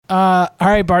All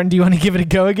right, Barton, do you want to give it a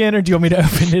go again, or do you want me to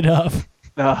open it up?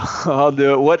 No, I'll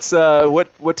do it.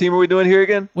 What team are we doing here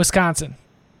again? Wisconsin.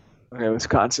 Okay,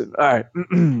 Wisconsin. All right.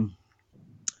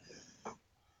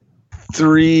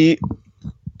 3,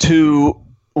 2,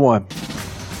 1.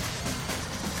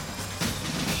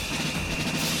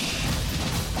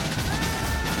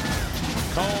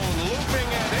 Cone looping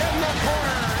it in the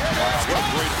corner. Wow, what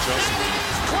a great adjustment.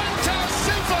 Quintez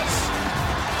Cephas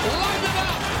lined it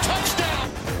up.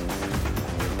 Touchdown.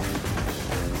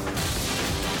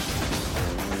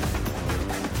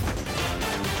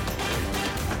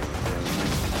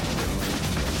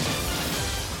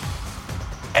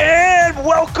 And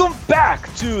welcome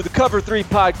back to the Cover 3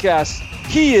 podcast.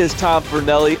 He is Tom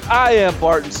Fornelli. I am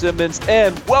Barton Simmons,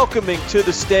 and welcoming to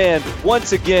the stand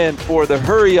once again for the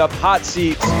Hurry Up Hot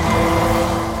Seats,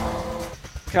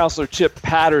 Counselor Chip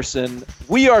Patterson.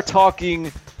 We are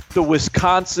talking the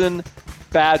Wisconsin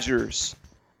Badgers,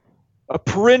 a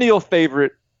perennial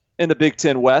favorite in the Big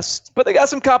Ten West, but they got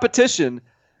some competition.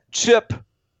 Chip,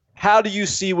 how do you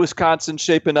see Wisconsin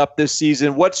shaping up this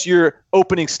season? What's your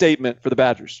opening statement for the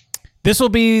Badgers? This will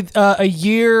be a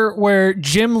year where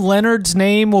Jim Leonard's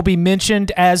name will be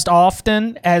mentioned as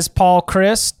often as Paul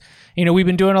Chryst. You know, we've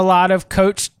been doing a lot of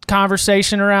coach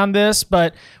conversation around this,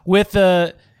 but with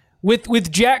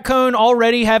Jack Cohn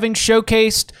already having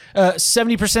showcased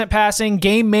 70% passing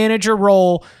game manager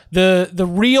role, the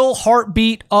real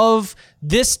heartbeat of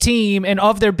this team and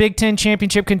of their Big Ten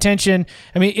championship contention,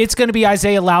 I mean, it's going to be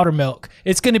Isaiah Loudermilk.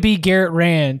 It's going to be Garrett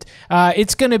Rand.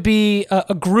 It's going to be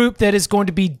a group that is going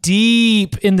to be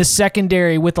deep in the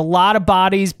secondary with a lot of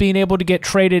bodies being able to get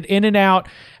traded in and out.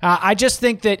 I just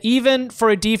think that even for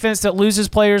a defense that loses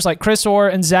players like Chris Orr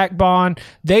and Zach Bond,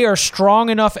 they are strong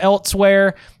enough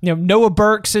elsewhere. You know, Noah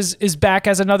Burks is back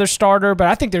as another starter, but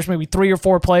I think there's maybe 3 or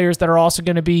 4 players that are also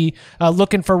going to be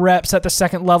looking for reps at the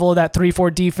second level of that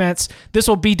 3-4 defense. This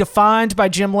will be defined by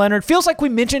Jim Leonard. Feels like we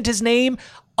mentioned his name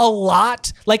a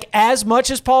lot, like as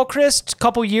much as Paul Chryst a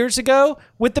couple years ago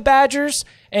with the Badgers,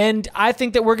 and I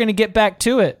think that we're going to get back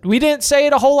to it. We didn't say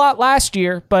it a whole lot last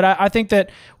year, but I think that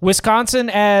Wisconsin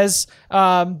as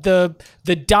the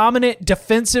dominant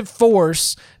defensive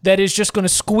force that is just going to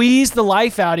squeeze the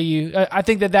life out of you, I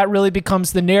think that really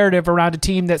becomes the narrative around a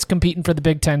team that's competing for the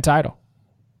Big Ten title.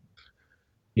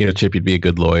 You know, Chip, you'd be a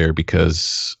good lawyer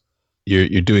because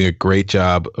you're doing a great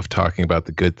job of talking about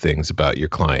the good things about your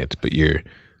client, but you're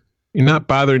not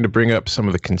bothering to bring up some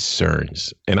of the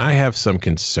concerns. And I have some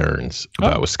concerns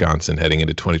about Wisconsin heading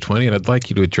into 2020, and I'd like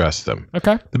you to address them.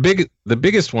 Okay. The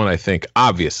biggest one, I think,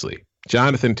 obviously,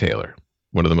 Jonathan Taylor,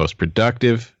 one of the most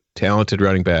productive, talented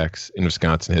running backs in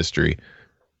Wisconsin history.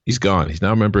 He's gone. He's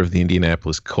now a member of the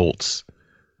Indianapolis Colts.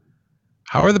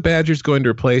 How are the Badgers going to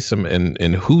replace him, and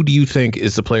who do you think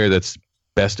is the player that's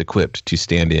best equipped to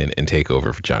stand in and take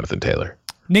over for Jonathan Taylor?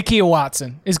 Nakia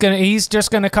Watson he's just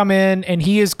gonna come in, and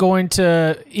he's gonna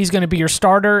be your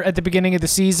starter at the beginning of the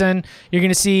season. You're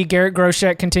gonna see Garrett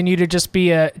Groshek continue to just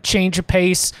be a change of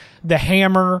pace, the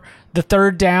hammer, the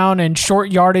third down and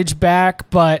short yardage back.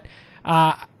 But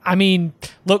I mean,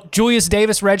 look, Julius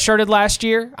Davis redshirted last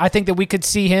year. I think that we could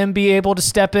see him be able to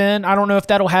step in. I don't know if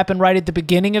that'll happen right at the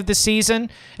beginning of the season,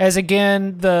 as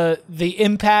again the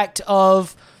impact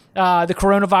of the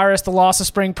coronavirus, the loss of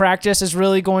spring practice is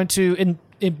really going to, in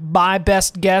my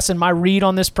best guess and my read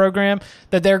on this program,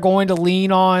 that they're going to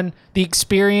lean on the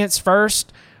experience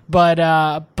first. But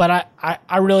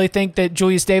I really think that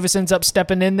Julius Davis ends up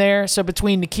stepping in there. So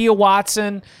between Nakia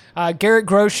Watson, Garrett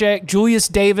Groshek, Julius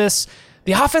Davis,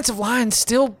 the offensive line's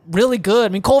still really good.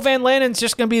 I mean, Cole Van Lanen's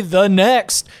just going to be the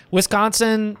next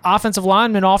Wisconsin offensive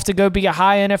lineman off to go be a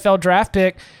high NFL draft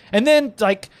pick. And then,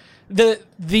 like,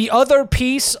 the other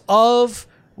piece of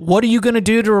what are you going to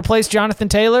do to replace Jonathan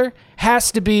Taylor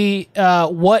has to be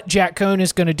what Jack Cohn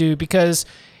is going to do, because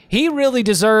he really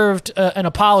deserved an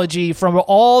apology from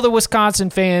all the Wisconsin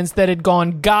fans that had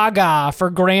gone gaga for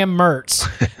Graham Mertz.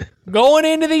 Going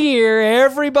into the year,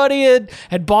 everybody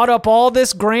had bought up all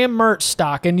this Graham Mertz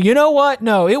stock. And you know what?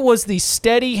 No, it was the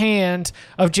steady hand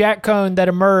of Jack Cohn that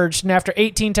emerged. And after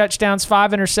 18 touchdowns,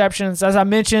 5 interceptions, as I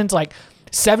mentioned, like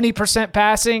 70%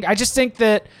 passing, I just think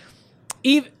that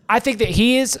I think that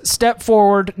he is stepped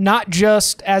forward, not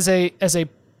just as a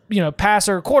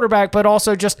passer or quarterback, but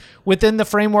also just within the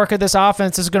framework of this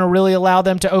offense is going to really allow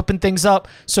them to open things up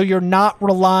so you're not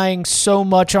relying so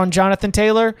much on Jonathan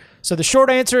Taylor. So the short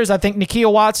answer is I think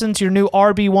Nakia Watson's your new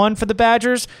RB1 for the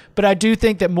Badgers, but I do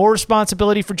think that more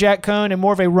responsibility for Jack Cohn and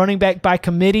more of a running back by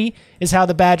committee is how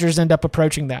the Badgers end up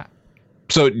approaching that.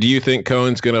 So do you think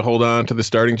Cohen's going to hold on to the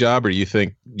starting job, or do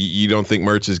you don't think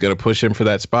Mertz is going to push him for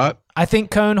that spot? I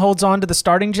think Cohen holds on to the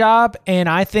starting job, and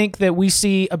I think that we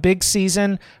see a big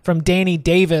season from Danny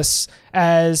Davis,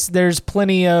 as there's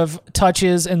plenty of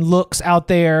touches and looks out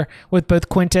there with both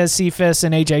Quintez Cephas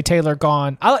and A.J. Taylor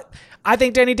gone. I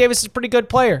think Danny Davis is a pretty good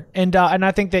player, and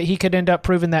I think that he could end up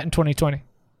proving that in 2020.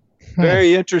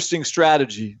 Very interesting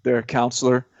strategy there,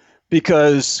 counselor,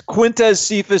 because Quintez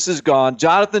Cephas is gone,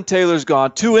 Jonathan Taylor's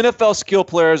gone, 2 NFL skill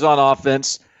players on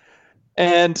offense,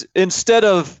 and instead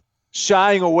of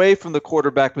shying away from the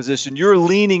quarterback position, you're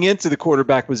leaning into the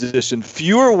quarterback position.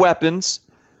 Fewer weapons,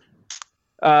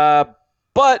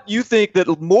 but you think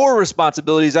that more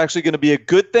responsibility is actually going to be a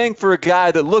good thing for a guy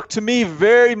that looked to me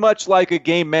very much like a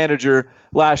game manager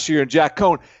last year in Jack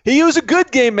Cohn. He was a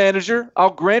good game manager,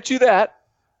 I'll grant you that,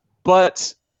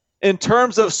 but in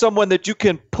terms of someone that you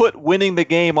can put winning the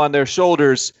game on their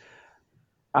shoulders,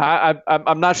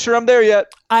 I'm not sure I'm there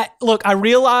yet. I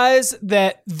realize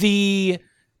that he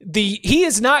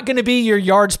is not going to be your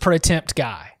yards per attempt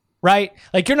guy, right?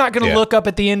 Like, you're not going to look up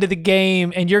at the end of the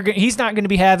game and he's not going to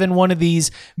be having one of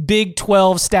these Big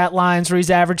 12 stat lines where he's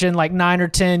averaging like 9 or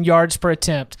 10 yards per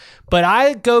attempt. But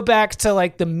I go back to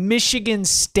like the Michigan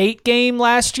State game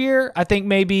last year, I think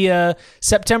maybe a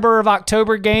September or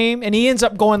October game, and he ends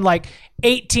up going like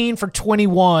 18 for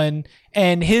 21,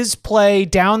 and his play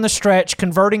down the stretch,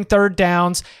 converting third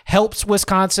downs, helps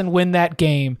Wisconsin win that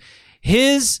game.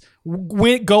 His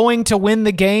going to win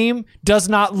the game does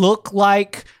not look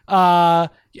like a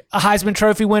Heisman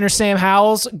Trophy winner Sam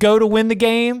Howell's go to win the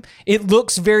game. It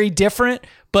looks very different,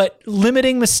 but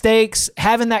limiting mistakes,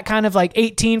 having that kind of like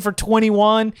 18 for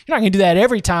 21, you're not going to do that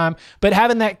every time, but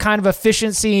having that kind of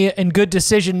efficiency and good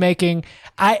decision making,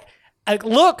 I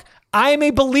am a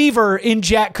believer in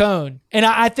Jack Cohn, and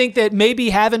I think that maybe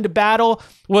having to battle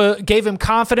gave him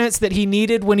confidence that he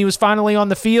needed when he was finally on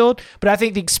the field, but I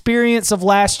think the experience of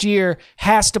last year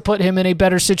has to put him in a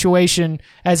better situation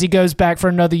as he goes back for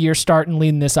another year starting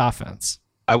leading this offense.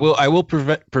 I will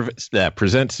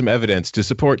present some evidence to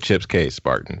support Chip's case,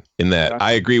 Spartan, in that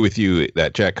I agree with you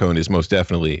that Jack Cohn is most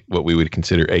definitely what we would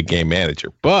consider a game manager,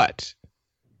 but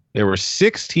there were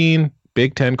 16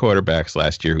 Big Ten quarterbacks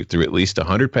last year who threw at least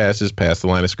 100 passes past the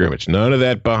line of scrimmage. None of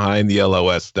that behind the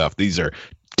LOS stuff. These are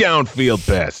downfield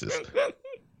passes.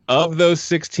 Of those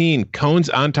 16, Cohn's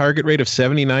on-target rate of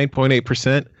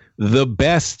 79.8%, the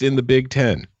best in the Big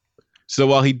Ten. So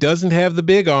while he doesn't have the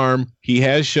big arm, he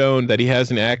has shown that he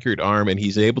has an accurate arm, and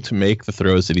he's able to make the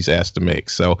throws that he's asked to make.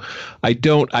 So I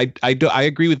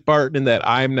agree with Barton in that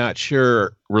I'm not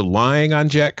sure relying on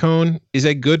Jack Cohn is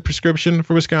a good prescription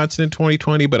for Wisconsin in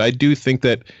 2020, but I do think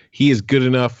that he is good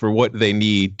enough for what they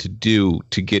need to do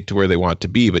to get to where they want to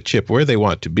be. But Chip, where they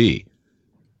want to be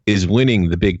is winning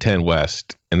the Big Ten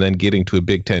West and then getting to a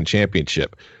Big Ten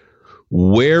championship.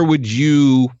 Where would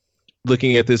you,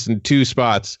 looking at this in 2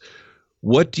 spots,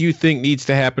 what do you think needs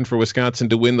to happen for Wisconsin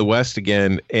to win the West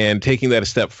again? And taking that a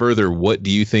step further, what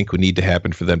do you think would need to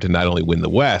happen for them to not only win the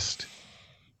West,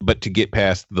 but to get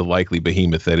past the likely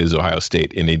behemoth that is Ohio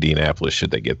State in Indianapolis, should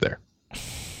they get there?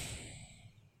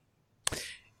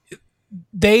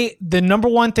 The number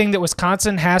one thing that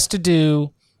Wisconsin has to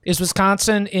do is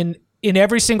Wisconsin in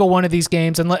every single one of these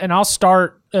games, and I'll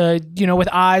start with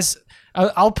eyes.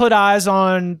 I'll put eyes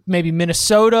on maybe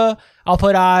Minnesota. I'll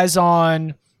put eyes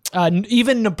on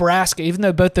even Nebraska, even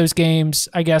though both those games,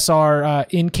 I guess, are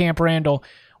in Camp Randall.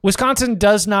 Wisconsin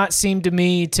does not seem to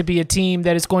me to be a team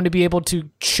that is going to be able to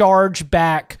charge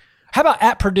back. How about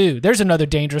at Purdue? There's another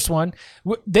dangerous one.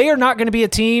 They are not going to be a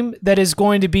team that is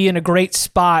going to be in a great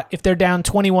spot if they're down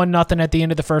 21-0 at the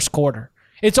end of the first quarter.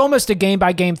 It's almost a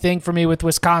game-by-game thing for me with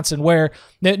Wisconsin, where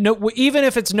even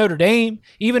if it's Notre Dame,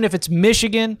 even if it's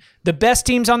Michigan, the best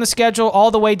teams on the schedule,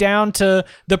 all the way down to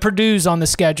the Purdue's on the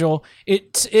schedule,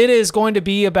 it is going to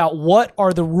be about what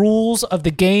are the rules of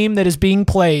the game that is being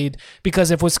played.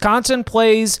 Because if Wisconsin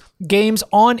plays games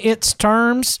on its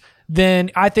terms,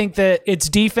 then I think that its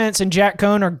defense and Jack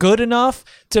Cohn are good enough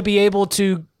to be able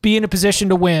to be in a position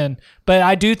to win. But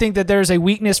I do think that there's a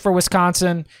weakness for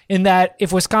Wisconsin in that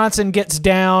if Wisconsin gets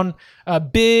down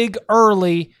big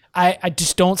early, I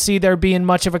just don't see there being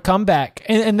much of a comeback.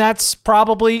 And that's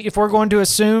probably, if we're going to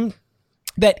assume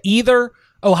that either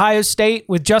Ohio State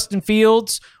with Justin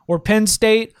Fields or Penn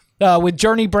State with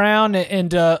Journey Brown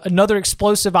and another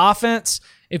explosive offense,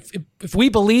 if we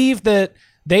believe that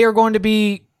they are going to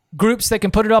be groups that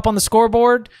can put it up on the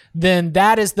scoreboard, then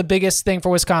that is the biggest thing for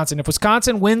Wisconsin. If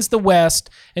Wisconsin wins the West,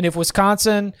 and if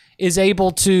Wisconsin is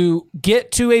able to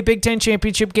get to a Big Ten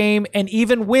championship game and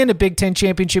even win a Big Ten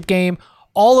championship game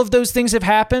All of those things have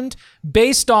happened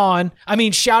based on, I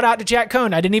mean, shout out to Jack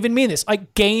Cohn. I didn't even mean this.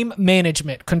 Like game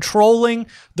management, controlling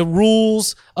the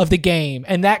rules of the game.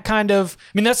 And that kind of,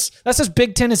 I mean, that's as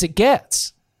Big Ten as it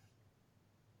gets.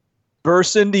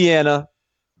 Versus Indiana,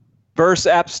 versus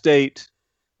App State,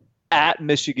 at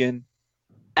Michigan,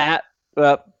 at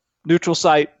neutral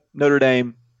site Notre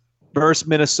Dame, versus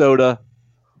Minnesota.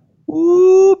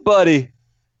 Ooh, buddy.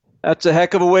 That's a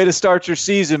heck of a way to start your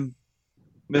season,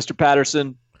 Mr.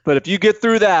 Patterson. But if you get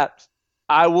through that,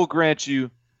 I will grant you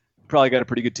probably got a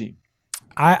pretty good team.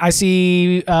 I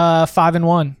see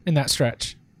 5-1 in that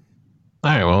stretch.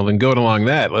 All right, well, then going along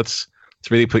that, let's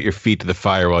really put your feet to the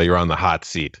fire while you're on the hot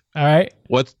seat. All right.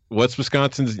 What's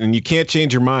Wisconsin's, and you can't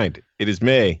change your mind. It is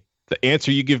May. The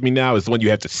answer you give me now is the one you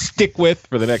have to stick with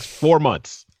for the next 4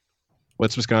 months.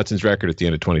 What's Wisconsin's record at the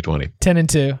end of 2020?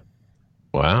 10-2.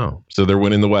 Wow. So they're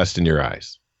winning the West in your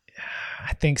eyes.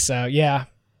 I think so. Yeah.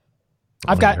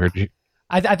 I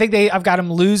think I've got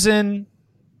them losing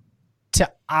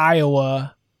to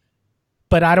Iowa,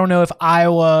 but I don't know if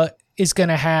Iowa is going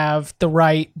to have the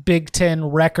right Big Ten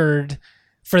record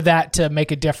for that to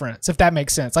make a difference, if that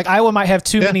makes sense. Like Iowa might have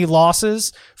too many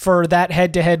losses for that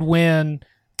head-to-head win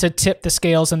to tip the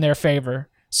scales in their favor.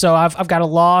 So I've got a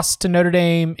loss to Notre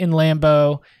Dame in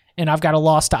Lambeau, and I've got a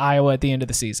loss to Iowa at the end of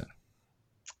the season.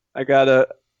 We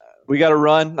got to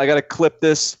run. I got to clip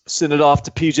this, send it off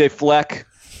to PJ Fleck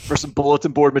for some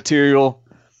bulletin board material.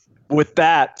 With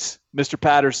that, Mr.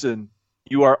 Patterson,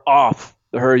 you are off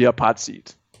the Hurry Up hot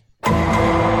seat.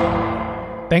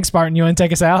 Thanks, Spartan. You want to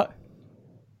take us out?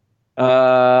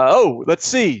 Let's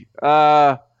see.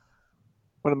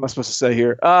 What am I supposed to say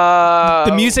here?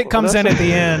 The music comes in at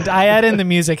the end. I add in the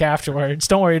music afterwards.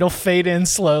 Don't worry, it'll fade in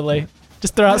slowly.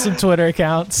 Just throw out some Twitter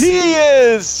accounts. He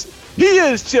is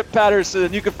Chip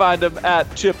Patterson. You can find him at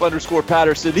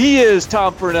Chip_Patterson. He is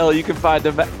Tom Fornelli. You can find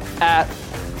him at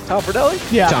Tom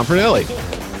Fornelli? Yeah. Tom Fornelli.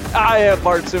 I am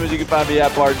Barton Simmons. You can find me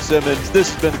at Barton Simmons.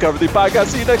 This has been the Cover 3 Podcast.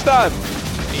 See you next time.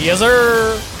 Yes,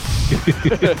 sir.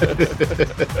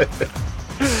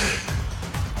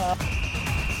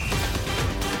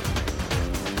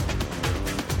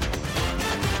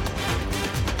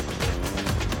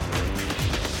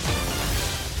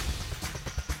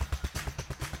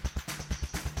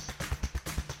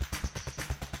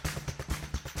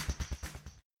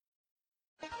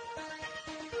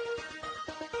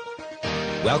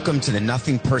 Welcome to the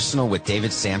Nothing Personal with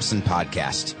David Sampson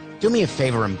podcast. Do me a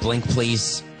favor and blink,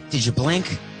 please. Did you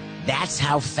blink? That's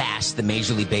how fast the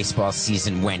Major League Baseball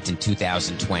season went in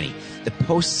 2020. The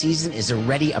postseason is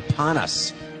already upon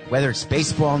us. Whether it's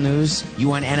baseball news, you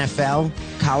want NFL,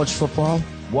 college football,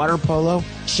 water polo,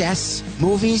 chess,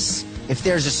 movies, if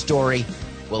there's a story,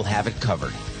 we'll have it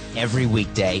covered. Every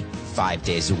weekday, 5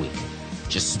 days a week.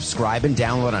 Just subscribe and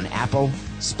download on Apple,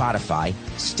 Spotify,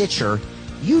 Stitcher,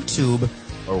 YouTube,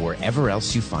 or wherever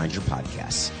else you find your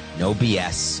podcasts. No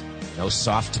BS, no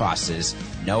soft tosses,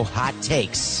 no hot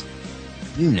takes.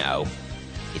 You know,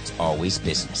 it's always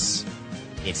business.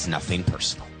 It's nothing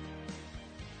personal.